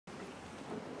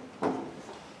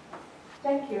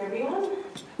Thank you, everyone.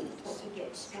 Let's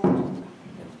get started.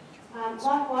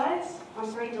 Likewise,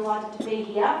 I'm very delighted to be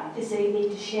here this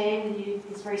evening to share with you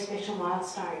this very special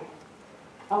milestone.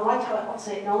 I would like to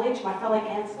also acknowledge my fellow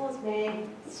councillors, Mayor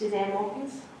Suzanne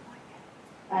Watkins,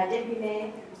 Deputy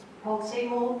Mayor Paul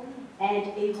Seymour,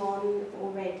 and Yvonne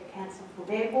Allred, Councillor for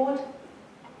Bear Ward.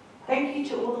 Thank you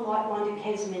to all the like-minded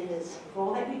CAS members for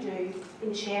all that you do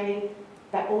in sharing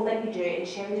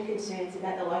the concerns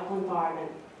about the local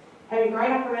environment. Having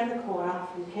grown up around the corner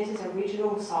from CAS's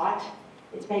original site,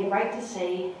 it's been great to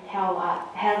see how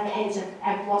CAS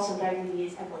have blossomed over the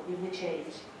years and what you've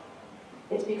achieved.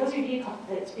 It's because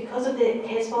of the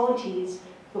CAS volunteers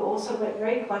who also work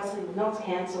very closely with Knox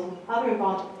Council, other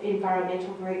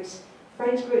environmental groups,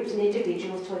 friends groups and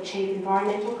individuals to achieve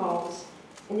environmental goals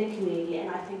in the community, and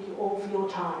I thank you all for your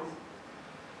time.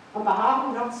 On behalf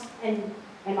of Knox and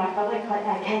my fellow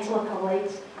councillor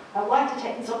colleagues, I'd like to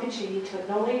take this opportunity to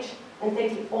acknowledge and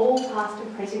thank you all past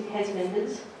and present CAS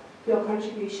members for your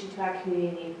contribution to our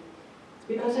community. It's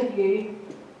because of you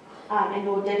and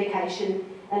your dedication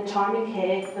and time and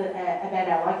care about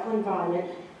our local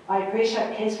environment, I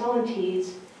appreciate CAS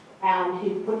volunteers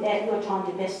who put out your time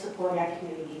to best support our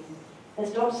community.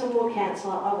 As Dobson Ward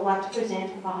Councillor, I would like to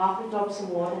present on behalf of Dobson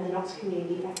Ward and the Knox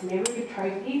community a commemorative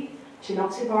trophy to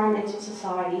Knox Environmental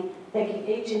Society, thanking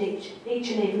each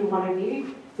and every one of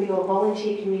you for your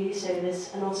volunteer community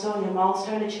service and also on your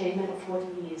milestone achievement of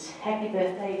 40 years. Happy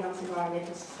birthday, Knox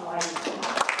Environmental Society.